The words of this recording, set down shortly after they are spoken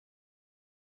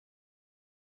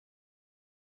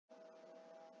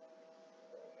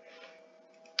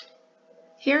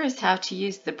Here is how to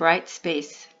use the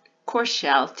Brightspace course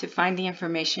shell to find the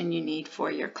information you need for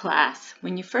your class.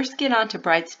 When you first get onto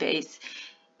Brightspace,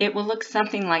 it will look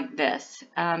something like this.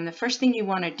 The first thing you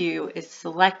want to do is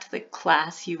select the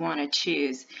class you want to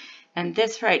choose. And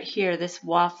this right here, this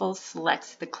waffle,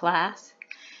 selects the class.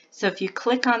 So if you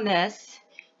click on this,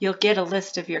 you'll get a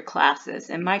list of your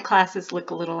classes. And my classes look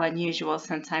a little unusual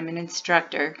since I'm an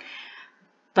instructor.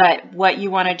 But what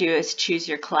you want to do is choose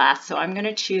your class. So I'm going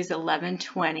to choose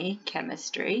 1120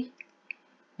 chemistry,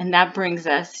 and that brings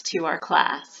us to our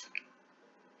class.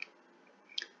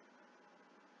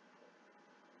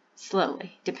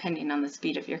 Slowly, depending on the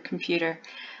speed of your computer.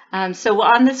 So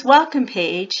on this welcome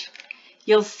page,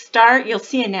 you'll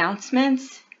see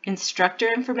announcements,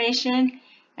 instructor information,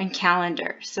 and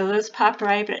calendar. So those pop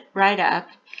right up.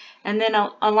 And then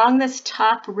along this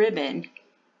top ribbon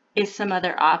is some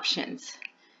other options.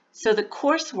 So the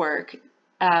coursework,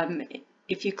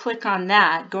 if you click on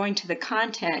that, going to the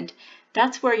content,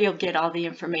 that's where you'll get all the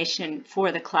information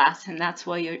for the class, and that's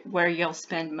where you'll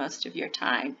spend most of your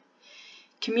time.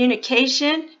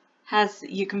 Communication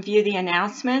you can view the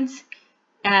announcements,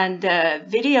 and the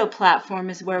video platform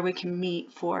is where we can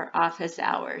meet for office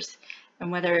hours.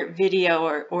 And whether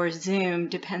video or Zoom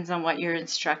depends on what your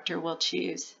instructor will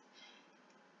choose.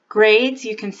 Grades,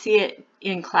 you can see it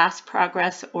in class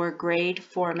progress or grade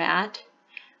format.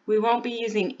 We won't be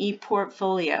using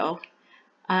ePortfolio.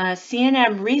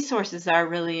 C&M resources are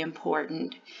really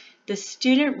important. The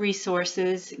student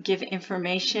resources give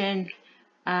information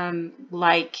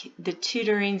like the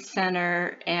tutoring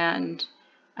center and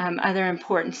other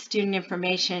important student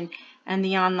information, and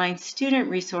the online student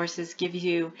resources give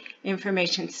you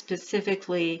information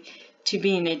specifically to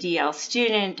being a DL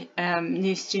student,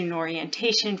 new student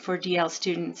orientation for DL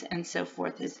students, and so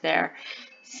forth is there.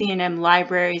 C&M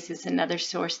libraries is another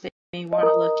source that you may want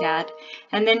to look at.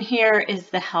 And then here is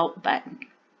the help button.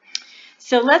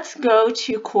 So let's go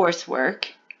to coursework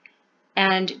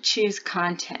and choose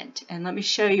content. And let me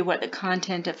show you what the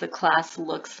content of the class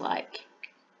looks like.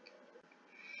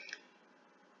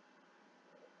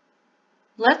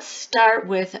 Let's start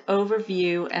with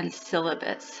Overview and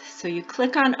Syllabus. So you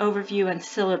click on Overview and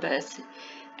Syllabus,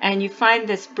 and you find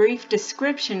this brief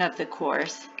description of the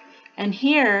course. And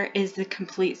here is the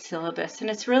complete syllabus. And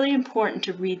it's really important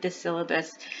to read the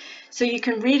syllabus. So you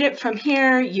can read it from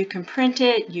here, you can print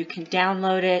it, you can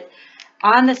download it.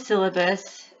 On the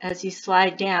syllabus, as you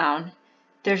slide down,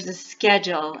 there's a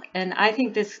schedule. And I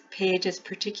think this page is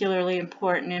particularly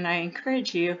important, and I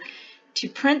encourage you to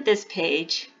print this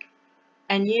page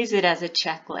and use it as a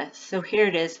checklist. So here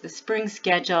it is, the spring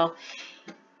schedule.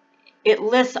 It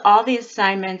lists all the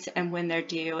assignments and when they're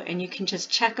due, and you can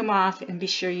just check them off and be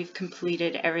sure you've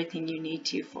completed everything you need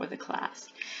to for the class.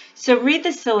 So read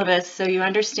the syllabus so you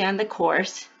understand the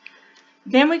course.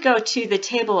 Then we go to the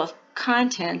table of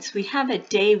contents. We have a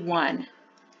day 1.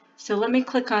 So let me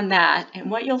click on that,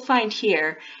 and what you'll find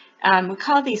here, we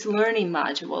call these learning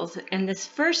modules, and this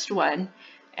first one,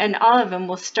 and all of them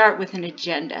will start with an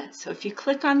agenda. So if you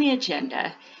click on the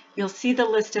agenda, you'll see the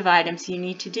list of items you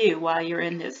need to do while you're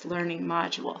in this learning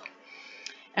module.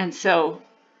 And so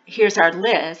here's our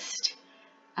list.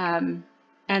 And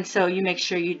so you make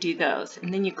sure you do those.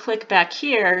 And then you click back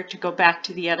here to go back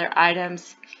to the other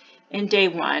items in day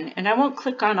 1. And I won't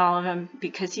click on all of them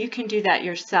because you can do that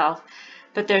yourself.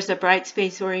 But there's a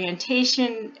Brightspace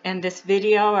orientation, and this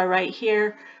video are right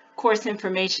here. Course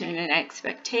information and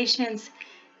expectations.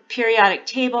 Periodic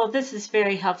table, this is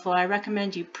very helpful. I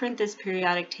recommend you print this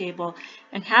periodic table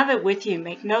and have it with you.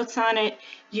 Make notes on it,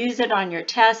 use it on your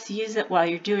tests, use it while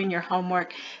you're doing your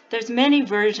homework. There's many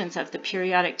versions of the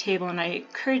periodic table, and I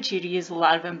encourage you to use a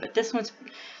lot of them, but this one's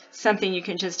something you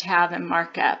can just have and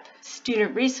mark up.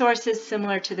 Student resources,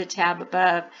 similar to the tab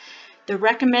above. The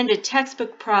recommended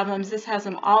textbook problems, this has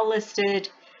them all listed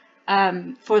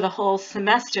for the whole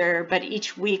semester, but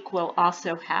each week will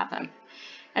also have them.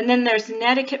 And then there's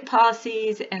etiquette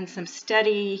policies and some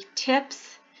study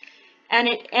tips. And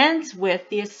it ends with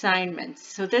the assignments.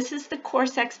 So this is the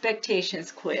course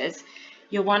expectations quiz.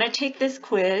 You'll want to take this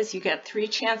quiz. You get 3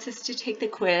 chances to take the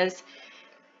quiz.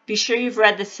 Be sure you've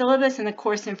read the syllabus and the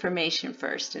course information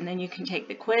first, and then you can take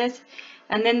the quiz.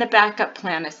 And then the backup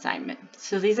plan assignment.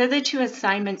 So these are the 2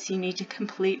 assignments you need to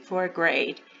complete for a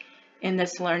grade in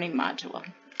this learning module.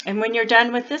 And when you're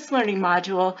done with this learning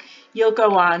module, you'll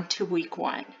go on to week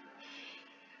 1.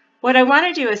 What I want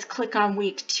to do is click on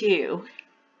week 2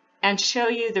 and show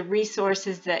you the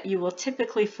resources that you will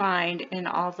typically find in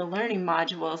all the learning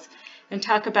modules and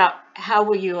talk about how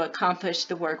will you accomplish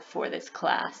the work for this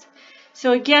class.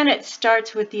 So again, it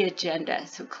starts with the agenda.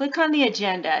 So click on the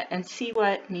agenda and see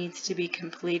what needs to be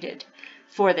completed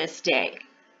for this day,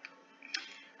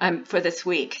 for this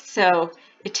week. So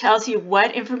it tells you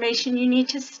what information you need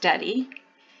to study,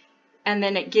 and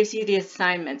then it gives you the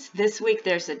assignments. This week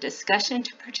there's a discussion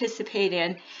to participate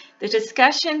in. The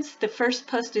discussions, the first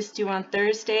post is due on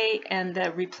Thursday, and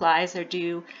the replies are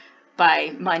due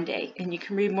by Monday. And you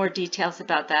can read more details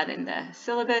about that in the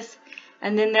syllabus.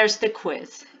 And then there's the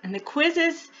quiz. And the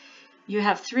quizzes, you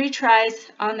have 3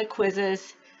 tries on the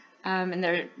quizzes,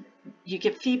 and you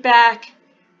get feedback,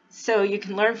 so you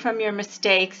can learn from your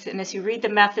mistakes. And as you read the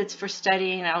methods for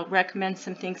studying, I'll recommend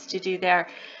some things to do there.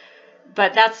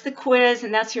 But that's the quiz,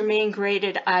 and that's your main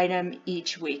graded item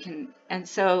each week. And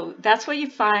so that's what you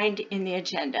find in the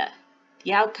agenda: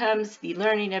 the outcomes, the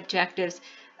learning objectives,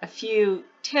 a few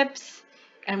tips,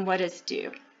 and what is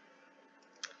due.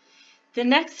 The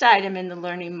next item in the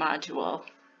learning module,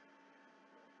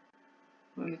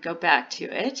 when we go back to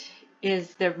it,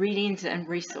 is the readings and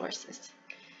resources.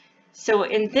 So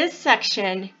in this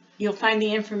section, you'll find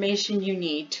the information you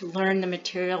need to learn the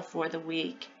material for the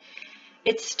week.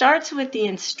 It starts with the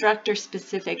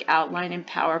instructor-specific outline in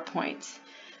PowerPoints.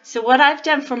 So what I've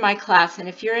done for my class, and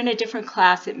if you're in a different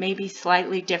class, it may be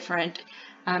slightly different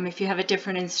if you have a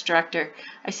different instructor.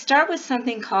 I start with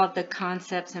something called the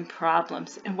concepts and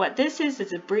problems. And what this is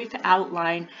a brief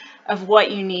outline of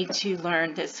what you need to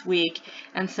learn this week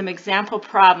and some example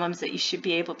problems that you should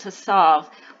be able to solve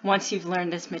once you've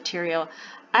learned this material.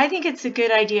 I think it's a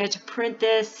good idea to print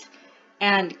this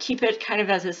and keep it kind of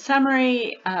as a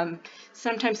summary.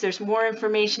 Sometimes there's more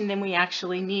information than we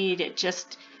actually need. It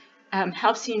just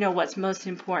helps you know what's most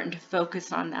important to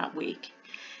focus on that week.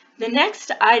 The next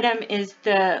item is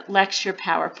the lecture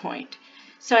PowerPoint.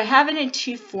 So I have it in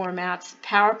 2 formats,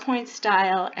 PowerPoint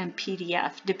style and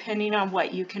PDF, depending on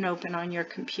what you can open on your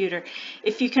computer.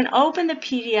 If you can open the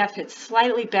PDF, it's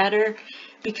slightly better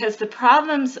because the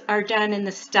problems are done in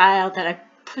the style that I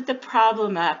put the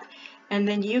problem up, and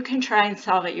then you can try and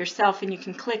solve it yourself, and you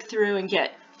can click through and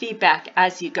get feedback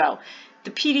as you go.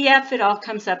 The PDF, it all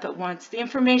comes up at once. The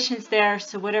information's there,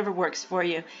 so whatever works for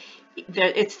you.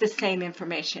 It's the same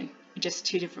information, just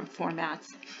 2 different formats.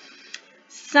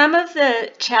 Some of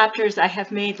the chapters I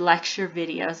have made lecture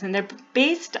videos, and they're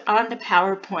based on the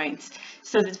PowerPoints.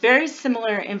 So it's very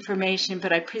similar information,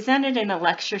 but I present it in a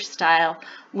lecture style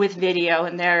with video,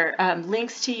 and there are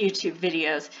links to YouTube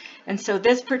videos. And so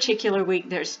this particular week,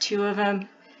 there's 2 of them.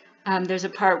 There's a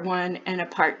part 1 and a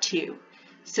part 2.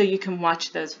 So you can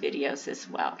watch those videos as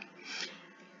well.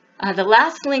 The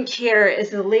last link here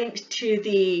is a link to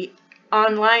the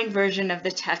online version of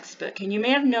the textbook. And you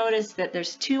may have noticed that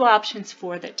there's 2 options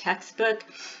for the textbook.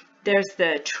 There's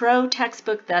the TRO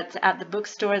textbook that's at the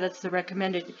bookstore. That's the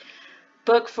recommended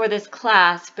book for this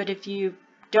class. But if you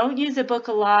don't use a book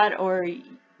a lot, or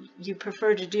you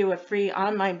prefer to do a free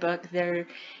online book,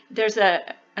 there's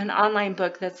an online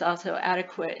book that's also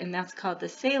adequate, and that's called the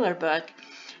Sailor book.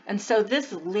 And so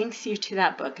this links you to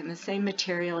that book, and the same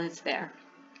material is there.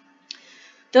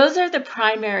 Those are the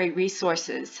primary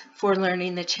resources for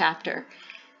learning the chapter.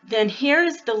 Then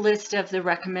here's the list of the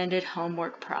recommended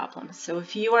homework problems. So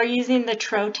if you are using the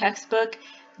TRO textbook,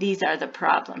 these are the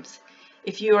problems.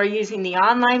 If you are using the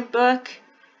online book,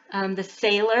 the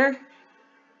Sailor,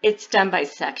 it's done by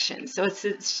section. So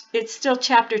it's still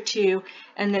chapter 2,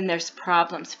 and then there's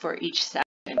problems for each section.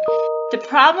 The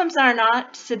problems are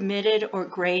not submitted or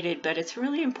graded, but it's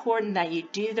really important that you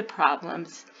do the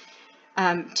problems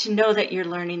to know that you're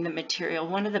learning the material.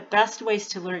 One of the best ways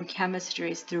to learn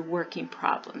chemistry is through working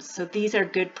problems. So these are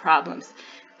good problems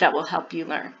that will help you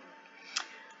learn.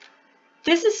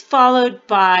 This is followed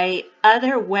by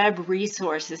other web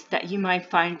resources that you might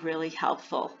find really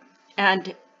helpful.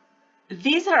 And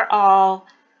these are all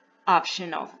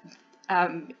optional.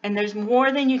 And there's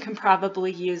more than you can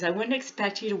probably use. I wouldn't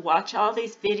expect you to watch all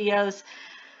these videos.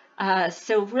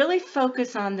 So really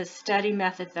focus on the study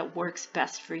method that works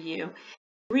best for you.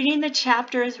 Reading the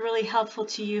chapter is really helpful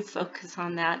to you. Focus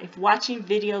on that. If watching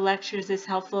video lectures is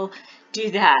helpful, do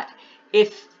that.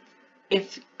 If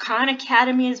Khan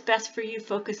Academy is best for you,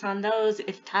 focus on those.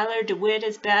 If Tyler DeWitt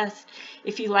is best,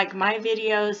 if you like my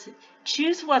videos,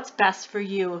 choose what's best for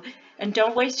you, and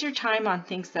don't waste your time on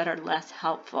things that are less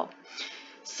helpful.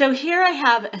 So here I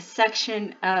have a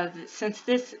section of, since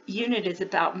this unit is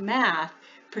about math,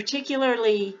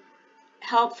 particularly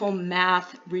helpful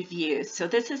math reviews. So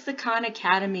this is the Khan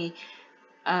Academy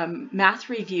math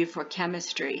review for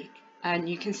chemistry, and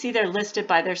you can see they're listed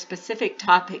by their specific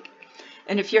topic.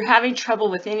 And if you're having trouble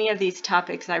with any of these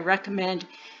topics, I recommend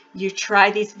you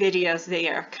try these videos. They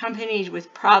are accompanied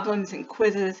with problems and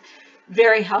quizzes.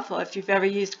 Very helpful. If you've ever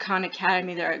used Khan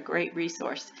Academy, they're a great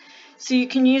resource. So you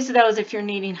can use those if you're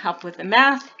needing help with the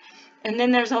math. And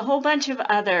then there's a whole bunch of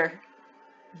other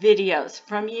videos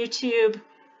from YouTube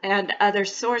and other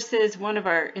sources. One of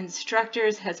our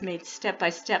instructors has made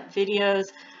step-by-step videos.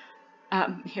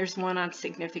 Here's one on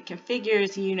significant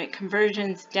figures, unit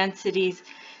conversions, densities.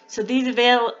 So these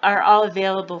are all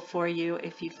available for you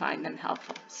if you find them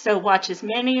helpful. So watch as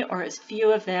many or as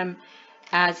few of them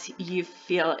as you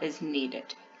feel is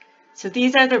needed. So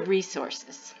these are the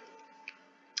resources.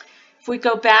 If we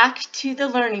go back to the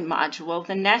learning module,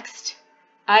 the next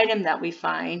item that we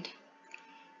find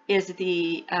is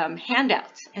the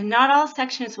handouts. And not all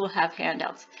sections will have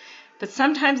handouts, but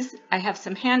sometimes I have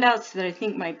some handouts that I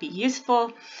think might be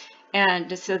useful.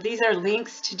 And so these are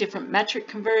links to different metric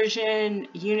conversion,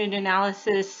 unit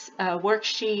analysis,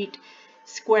 worksheet,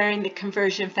 squaring the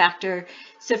conversion factor.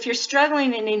 So if you're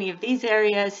struggling in any of these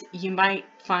areas, you might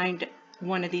find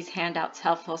one of these handouts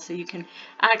helpful, so you can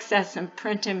access them,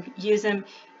 print them, use them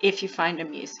if you find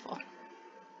them useful.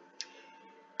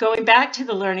 Going back to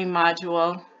the learning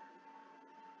module,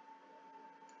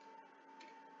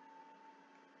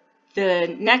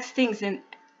 the next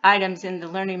items in the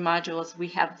learning modules, we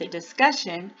have the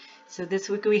discussion. So this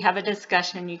week we have a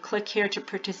discussion. You click here to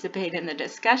participate in the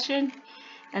discussion.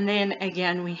 And then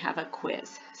again, we have a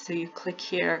quiz. So you click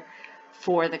here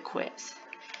for the quiz.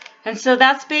 And so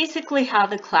that's basically how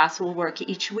the class will work.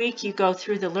 Each week you go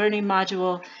through the learning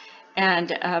module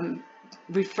and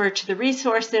refer to the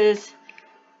resources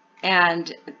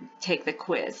and take the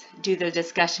quiz, do the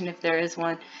discussion if there is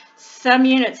one. Some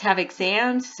units have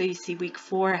exams, so you see week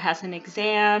 4 has an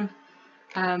exam,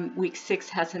 week 6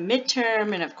 has a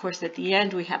midterm, and of course at the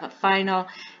end we have a final.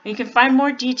 And you can find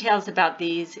more details about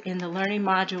these in the learning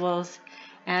modules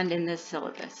and in the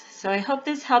syllabus. So I hope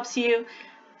this helps you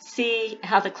see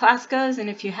how the class goes, and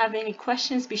if you have any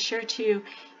questions, be sure to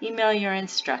email your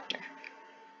instructor.